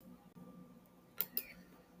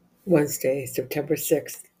Wednesday, September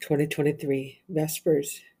 6th, 2023,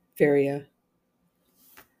 Vespers, Feria,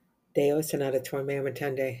 Deus in adiutorium meam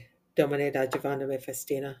attende, Domine adjuvanda me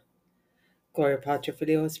festina, Gloria Patri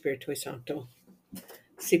Filio Spiritui Sancto,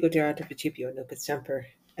 Sicut erat in principio nunc et semper,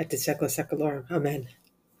 et de secula seculorum. Amen.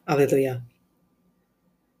 Alleluia.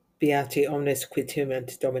 Beati omnes qui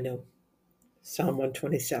tement Dominum. Psalm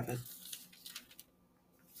 127.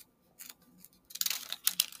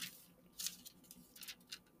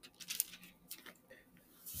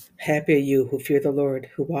 Happy are you who fear the Lord,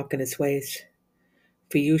 who walk in his ways.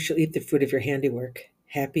 For you shall eat the fruit of your handiwork.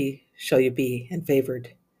 Happy shall you be, and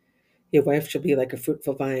favored. Your wife shall be like a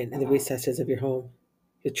fruitful vine in the recesses of your home,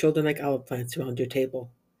 your children like olive plants around your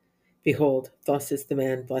table. Behold, thus is the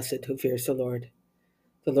man blessed who fears the Lord.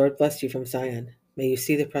 The Lord bless you from Zion. May you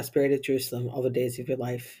see the prosperity of Jerusalem all the days of your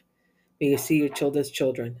life. May you see your children's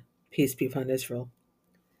children. Peace be upon Israel.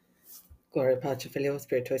 Gloria Patri Filio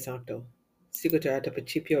Spiritui Sancto. Sicut erat in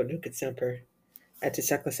principio nunc et semper, et de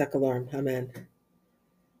secula seculorum. Amen.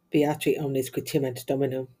 Beati omnes qui timent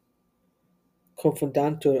Dominum.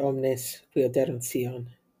 Confundantur omnes qui oderunt Sion.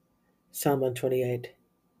 Psalm 128.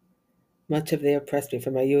 Much have they oppressed me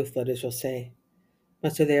from my youth, let Israel say.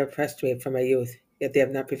 Much have they oppressed me from my youth, yet they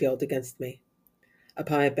have not prevailed against me.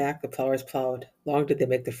 Upon my back the plowers plowed, long did they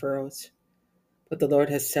make the furrows. But the Lord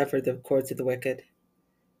has severed the cords of the wicked.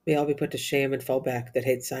 May all be put to shame and fall back that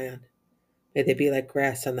hate Zion. May they be like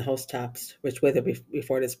grass on the housetops, which wither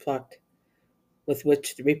before it is plucked, with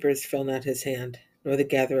which the reapers fill not his hand, nor the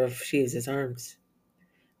gatherer of sheaves his arms.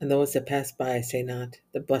 And those that pass by say not,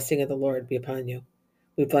 the blessing of the Lord be upon you.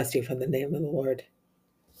 We bless you from the name of the Lord.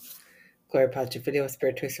 Gloria Patri Filio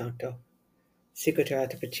Spiritui Sancto. Sicut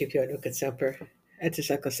erat in principio nunc et semper, et de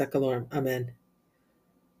secula seculorum. Amen.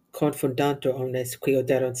 Confundantur omnes qui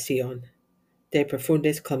oderunt Sion. De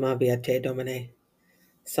profundis clamavi a te, Domine.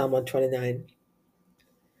 Psalm 129.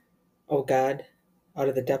 O God, out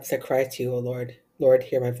of the depths I cry to you, O Lord. Lord,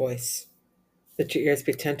 hear my voice. Let your ears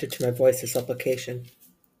be attentive to my voice of supplication.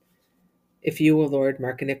 If you, O Lord,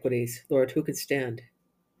 mark iniquities, Lord, who can stand?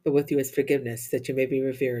 But with you is forgiveness, that you may be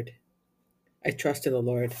revered. I trust in the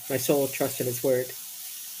Lord. My soul trusts in his word.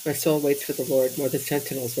 My soul waits for the Lord, more than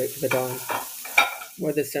sentinels wait for the dawn.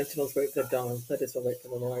 More than sentinels wait for the dawn, let us all wait for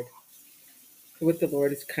the Lord. For with the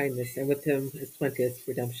Lord is kindness, and with him is plenteous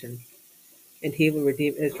redemption. And he will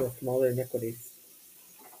redeem Israel from all their iniquities.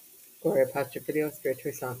 Gloria Patri Filio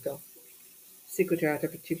Spiritui Sancto. Sicut erat in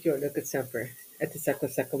principio nunc et semper, et de secula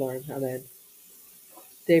seculorum. Amen.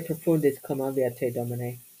 De profundis clamavi a te,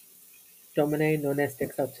 Domine. Domine non est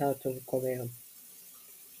exaltatum cum meum.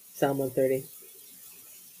 Psalm 130.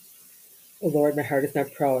 O Lord, my heart is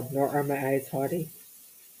not proud, nor are my eyes haughty.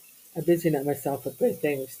 I busy not myself with great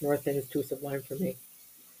things, nor things too sublime for me.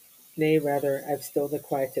 Nay, rather, I have stilled and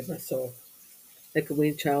quieted my soul. Like a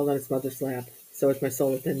weaned child on its mother's lap, so is my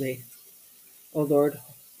soul within me. O Lord,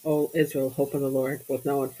 O Israel, hope in the Lord, both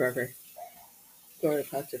now and forever. Gloria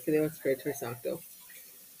Patri Filio Spiritui Sancto.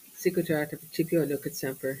 Sicut erat in principio nunc et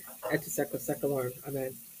semper, et de secula seculorum.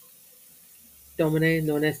 Amen. Domine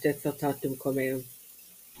non est exaltatum cum meum,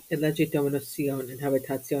 et legit Dominus Sion in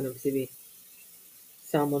habitationem sibi.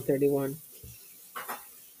 Psalm 131.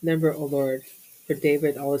 Remember, O Lord, for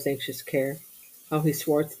David all his anxious care, how he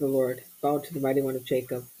swore to the Lord, vowed to the mighty one of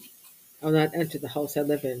Jacob. I will not enter the house I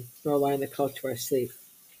live in, nor lie on the couch where I sleep.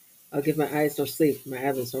 I'll give my eyes no sleep, my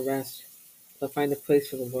eyelids no rest, till I find a place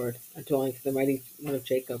for the Lord, a dwelling for the mighty one of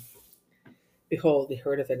Jacob. Behold, we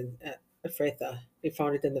heard of it in Ephrathah, we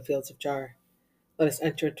found it in the fields of Jar. Let us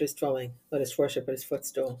enter into his dwelling, let us worship at his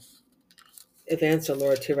footstool. Advance, O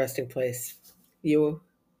Lord, to your resting place, you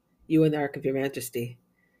in the ark of your majesty.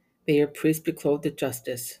 May your priests be clothed with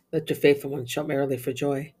justice, let your faithful ones shout merrily for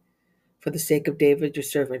joy. For the sake of David, your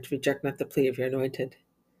servant, reject not the plea of your anointed.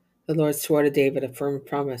 The Lord swore to David a firm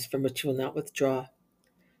promise from which you will not withdraw.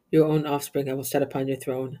 Your own offspring I will set upon your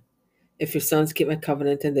throne. If your sons keep my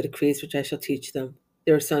covenant and the decrees which I shall teach them,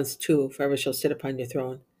 their sons too forever shall sit upon your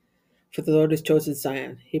throne. For the Lord has chosen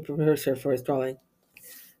Zion, he prepares her for his dwelling.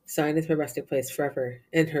 Zion is my resting place forever,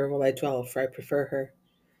 in her will I dwell, for I prefer her.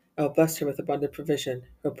 I will bless her with abundant provision,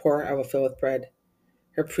 her poor I will fill with bread.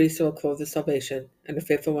 Her priests I will clothe with salvation, and her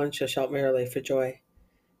faithful ones shall shout merrily for joy.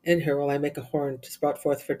 In her will I make a horn to sprout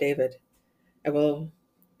forth for David. I will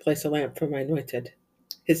place a lamp for my anointed.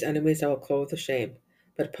 His enemies I will clothe with shame,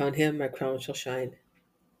 but upon him my crown shall shine.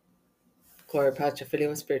 Gloria Patri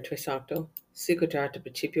Filio Spiritui Sancto, Sicut erat in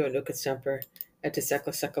principio nunc et semper, et de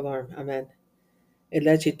secula seculorum. Amen.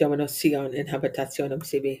 Elegit Dominus Sion in habitationem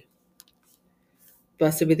sibi.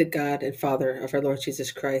 Blessed be the God and Father of our Lord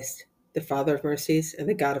Jesus Christ, the Father of mercies and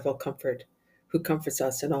the God of all comfort, who comforts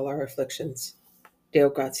us in all our afflictions. Deo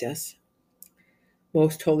gratias.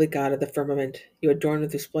 Most holy God of the firmament, you adorn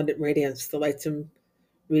with resplendent radiance the lightsome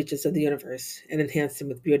regions of the universe, and enhance them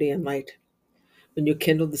with beauty and light. When you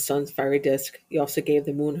kindled the sun's fiery disk, you also gave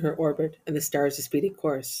the moon her orbit and the stars a speedy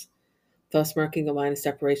course, thus marking a line of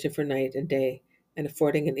separation for night and day, and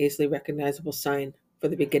affording an easily recognizable sign for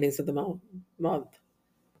the beginnings of the month.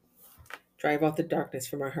 Drive out the darkness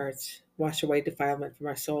from our hearts, wash away defilement from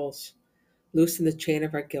our souls, loosen the chain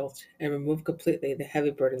of our guilt, and remove completely the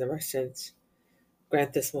heavy burden of our sins.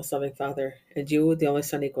 Grant this, most loving Father, and you, the only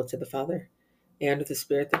Son equal to the Father, and with the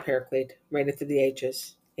Spirit the Paraclete, reigneth through the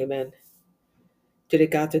ages. Amen.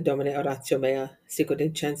 Dedicata Domine oratio mea, sicut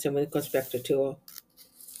incensum in conspecto tuo.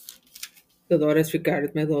 The Lord has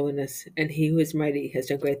regarded my lowliness, and he who is mighty has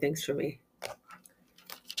done great things for me.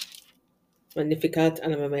 Magnificat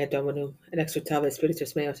anima mea Dominum, et exultavit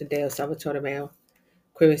spiritus meus in Deo Salvatore meo,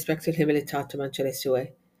 qui respectit humilitatem ancere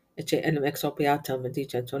sue, et ce enim exopiatam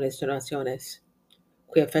indicent ones donationes,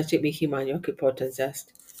 qui affectit mihi magno qui potens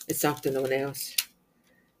est, et sanctum nomen eos.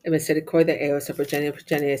 Et misericordia eos a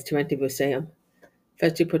progenies tuentibus eam,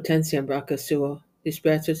 feci potentiam brachus suo,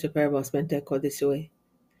 dispersus superbos mente codi sui,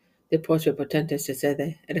 de postre potentes de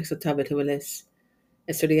sede, et exultavit humilis,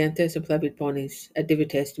 et studiantes et plebit bonis, et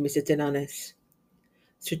divites misitinanes,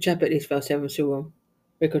 sucepit is vel servum suum,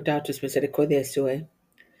 recordatus misericordiae suae,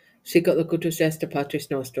 sicut locutus est de Patris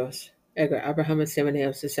nostros, ergo Abraham et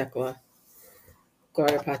semeneos de secula,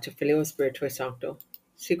 Gloria Patri Filio Spiritui Sancto,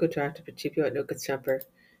 sicut erat in principio et nunc et semper,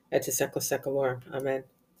 et in saecula saeculorum. Amen.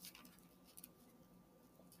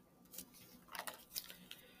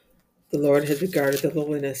 The Lord has regarded the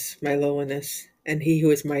lowliness, my lowliness, and he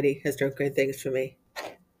who is mighty has done great things for me.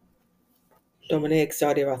 Domine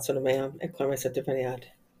exaudirat sonum meam, et clamis et diveniat.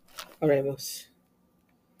 Oremus.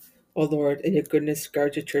 O Lord, in your goodness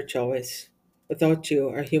guard your church always. Without you,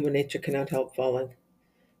 our human nature cannot help falling.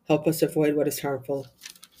 Help us avoid what is harmful,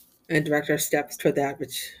 and direct our steps toward that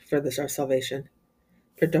which furthers our salvation.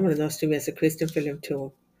 Per Domine nostrum Iesu Christum Filium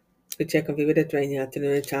tuum, qui tecum vivit et regnat in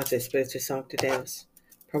unitate Spiritus Sancti Deus,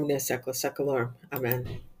 per omnia saecula saeculorum.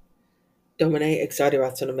 Amen. Domine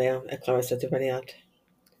exaudirat sonum meam, et clamis et diveniat.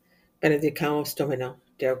 Benedicamus Domino,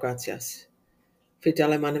 Deo gratias.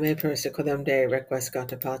 Fidelem anime per secundum Dei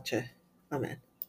requiescat pace. Amen.